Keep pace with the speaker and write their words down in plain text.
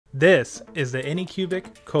This is the Anycubic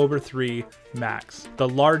Kobra 3 Max, the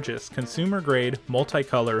largest consumer-grade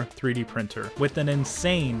multicolor 3D printer with an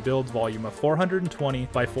insane build volume of 420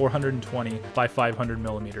 by 420 by 500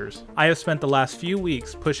 millimeters. I have spent the last few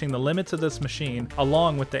weeks pushing the limits of this machine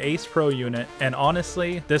along with the Ace Pro unit, and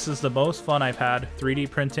honestly, this is the most fun I've had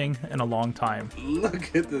 3D printing in a long time.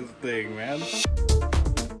 Look at this thing, man.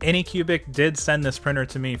 Anycubic did send this printer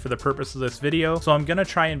to me for the purpose of this video, so I'm gonna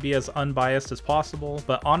try and be as unbiased as possible,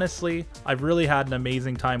 but honestly, I've really had an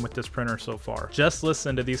amazing time with this printer so far. Just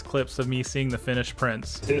listen to these clips of me seeing the finished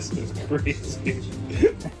prints. This is crazy.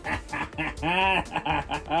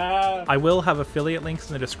 I will have affiliate links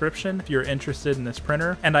in the description if you're interested in this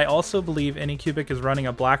printer, and I also believe Anycubic is running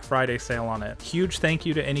a Black Friday sale on it. Huge thank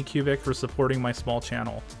you to Anycubic for supporting my small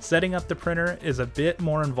channel. Setting up the printer is a bit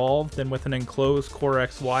more involved than with an enclosed Core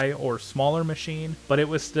XY or smaller machine, but it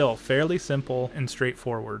was still fairly simple and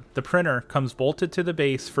straightforward. The printer comes bolted to the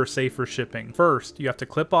base for safer shipping. First, you have to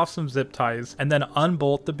clip off some zip ties and then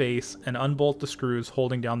unbolt the base and unbolt the screws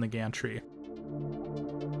holding down the gantry.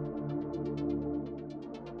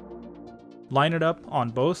 Line it up on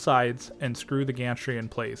both sides and screw the gantry in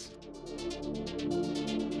place.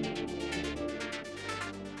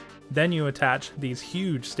 Then you attach these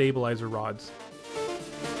huge stabilizer rods.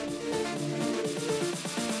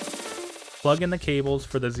 Plug in the cables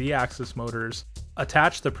for the Z-axis motors,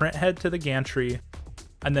 attach the print head to the gantry,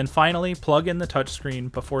 and then finally plug in the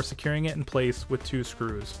touchscreen before securing it in place with 2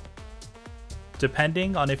 screws.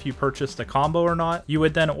 Depending on if you purchased a combo or not, you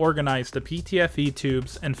would then organize the PTFE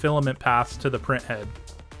tubes and filament paths to the print head.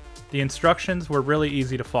 The instructions were really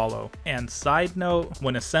easy to follow. And side note,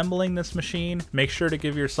 when assembling this machine, make sure to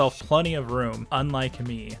give yourself plenty of room, unlike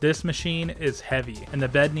me. This machine is heavy, and the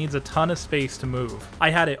bed needs a ton of space to move. I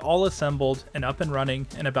had it all assembled and up and running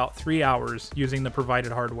in about 3 hours using the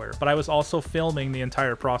provided hardware, but I was also filming the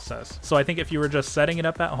entire process. So I think if you were just setting it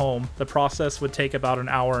up at home, the process would take about an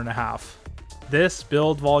hour and a half. This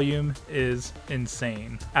build volume is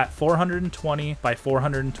insane at 420 by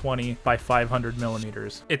 420 by 500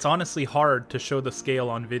 millimeters. It's honestly hard to show the scale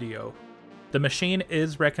on video. The machine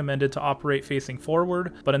is recommended to operate facing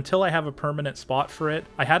forward, but until I have a permanent spot for it,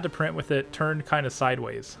 I had to print with it turned kind of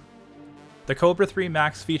sideways. The Kobra 3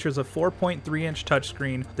 Max features a 4.3-inch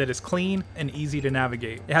touchscreen that is clean and easy to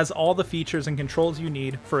navigate. It has all the features and controls you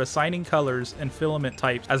need for assigning colors and filament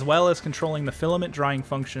types, as well as controlling the filament drying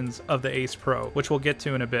functions of the Ace Pro, which we'll get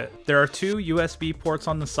to in a bit. There are 2 USB ports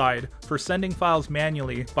on the side for sending files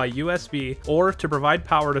manually by USB or to provide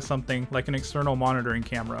power to something like an external monitoring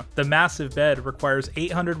camera. The massive bed requires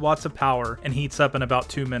 800 watts of power and heats up in about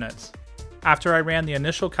 2 minutes. After I ran the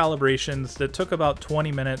initial calibrations that took about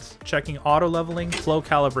 20 minutes, checking auto leveling, flow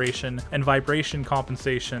calibration, and vibration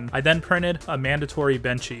compensation, I then printed a mandatory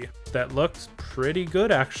benchy that looked pretty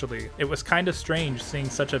good actually. It was kind of strange seeing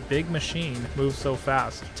such a big machine move so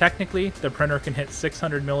fast. Technically, the printer can hit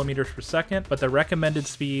 600 millimeters per second, but the recommended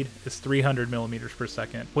speed is 300 millimeters per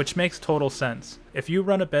second, which makes total sense. If you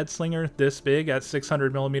run a bed slinger this big at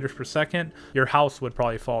 600 millimeters per second, your house would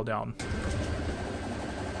probably fall down.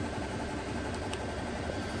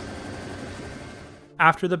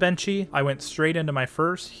 After the benchy, I went straight into my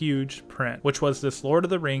first huge print, which was this Lord of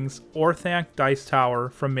the Rings Orthanc Dice Tower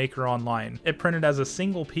from Maker Online. It printed as a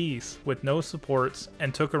single piece with no supports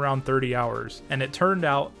and took around 30 hours, and it turned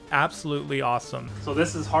out absolutely awesome. So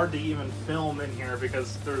this is hard to even film in here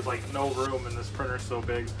because there's like no room and this printer's so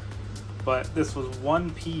big, but this was one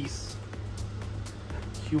piece,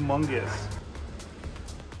 humongous.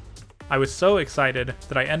 I was so excited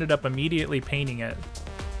that I ended up immediately painting it.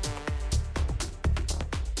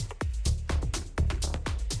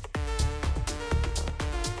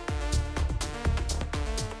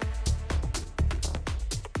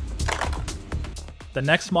 The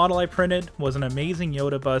next model I printed was an amazing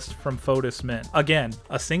Yoda bust from Fotis Mint. Again,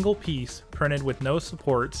 a single piece printed with no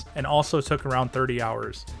supports and also took around 30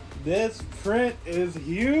 hours. This print is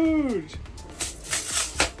huge.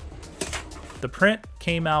 The print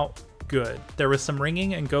came out good. There was some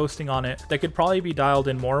ringing and ghosting on it that could probably be dialed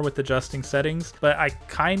in more with adjusting settings, but I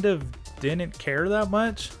kind of didn't care that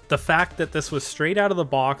much. The fact that this was straight out of the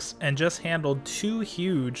box and just handled 2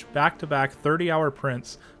 huge back-to-back 30-hour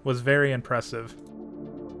prints was very impressive.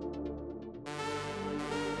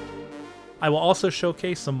 I will also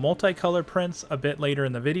showcase some multicolor prints a bit later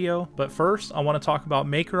in the video, but first I want to talk about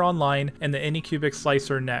Maker Online and the Anycubic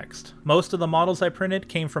slicer next. Most of the models I printed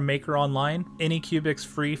came from Maker Online, Anycubic's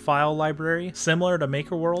free file library, similar to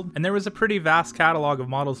MakerWorld, and there was a pretty vast catalog of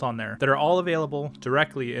models on there that are all available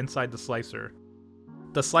directly inside the slicer.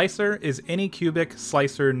 The slicer is Anycubic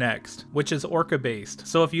Slicer Next, which is Orca based,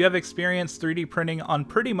 so if you have experienced 3D printing on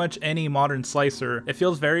pretty much any modern slicer, it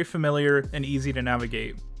feels very familiar and easy to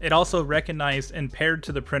navigate. It also recognized and paired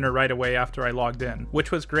to the printer right away after I logged in,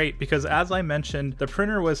 which was great because as I mentioned, the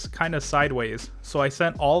printer was kind of sideways, so I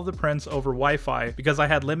sent all of the prints over Wi-Fi because I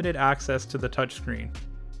had limited access to the touchscreen.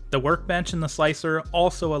 The workbench in the slicer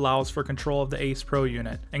also allows for control of the Ace Pro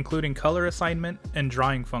unit, including color assignment and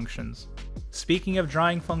drying functions. Speaking of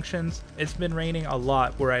drying functions, it's been raining a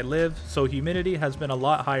lot where I live, so humidity has been a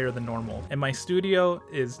lot higher than normal, and my studio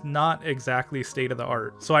is not exactly state of the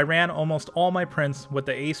art, so I ran almost all my prints with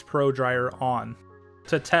the Ace Pro dryer on.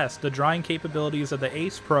 To test the drying capabilities of the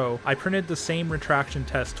Ace Pro, I printed the same retraction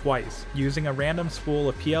test twice, using a random spool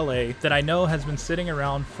of PLA that I know has been sitting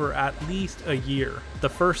around for at least a year. The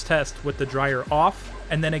first test with the dryer off,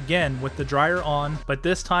 and then again with the dryer on, but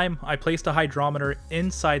this time I placed a hydrometer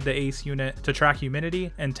inside the Ace unit to track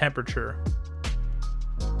humidity and temperature.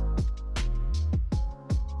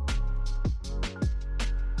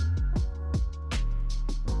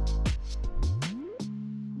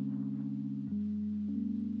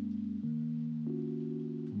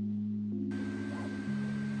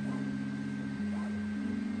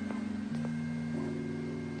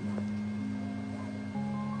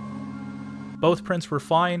 Both prints were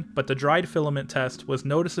fine, but the dried filament test was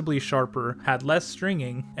noticeably sharper, had less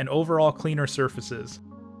stringing, and overall cleaner surfaces.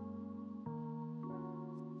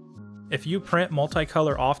 If you print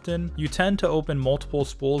multicolor often, you tend to open multiple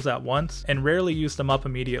spools at once and rarely use them up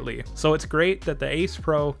immediately, so it's great that the Ace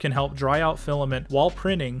Pro can help dry out filament while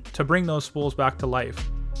printing to bring those spools back to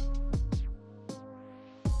life.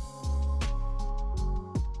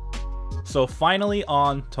 So finally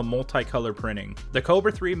on to multicolor printing. The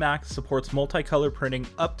Kobra 3 Max supports multicolor printing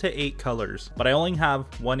up to 8 colors, but I only have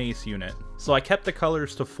one Ace unit. So I kept the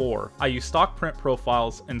colors to 4. I used stock print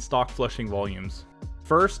profiles and stock flushing volumes.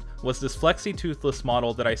 First was this flexi toothless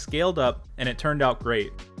model that I scaled up and it turned out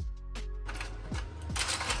great.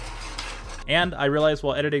 And I realized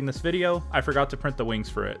while editing this video, I forgot to print the wings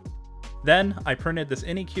for it. Then I printed this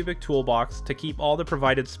Anycubic toolbox to keep all the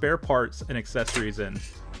provided spare parts and accessories in.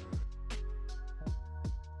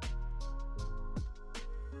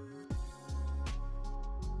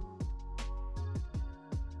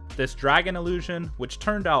 This dragon illusion, which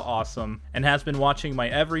turned out awesome, and has been watching my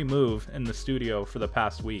every move in the studio for the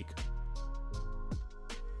past week.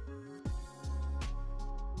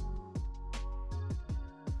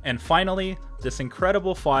 And finally, this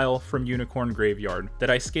incredible file from Unicorn Graveyard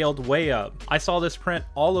that I scaled way up. I saw this print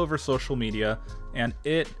all over social media, and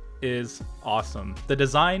it is awesome. The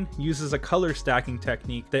design uses a color stacking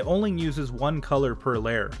technique that only uses one color per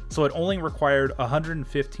layer, so it only required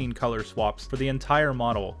 115 color swaps for the entire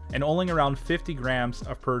model, and only around 50 grams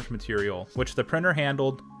of purge material, which the printer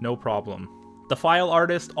handled no problem. The file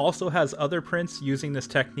artist also has other prints using this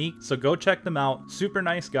technique, so go check them out. Super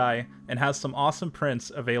nice guy, and has some awesome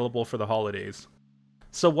prints available for the holidays.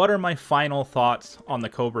 So what are my final thoughts on the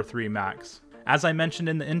Kobra 3 Max? As I mentioned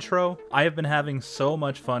in the intro, I have been having so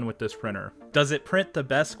much fun with this printer. Does it print the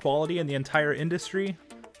best quality in the entire industry?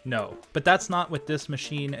 No, but that's not what this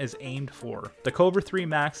machine is aimed for. The Kobra 3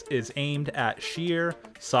 Max is aimed at sheer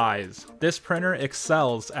size. This printer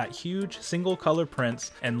excels at huge single color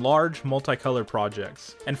prints and large multicolor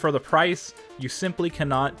projects. And for the price, you simply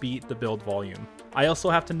cannot beat the build volume. I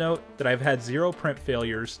also have to note that I've had 0 print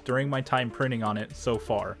failures during my time printing on it so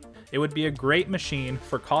far. It would be a great machine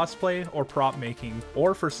for cosplay or prop making,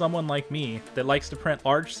 or for someone like me that likes to print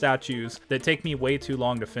large statues that take me way too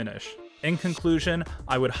long to finish. In conclusion,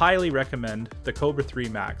 I would highly recommend the Kobra 3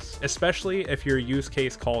 Max, especially if your use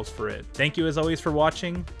case calls for it. Thank you as always for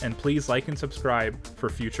watching, and please like and subscribe for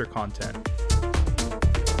future content.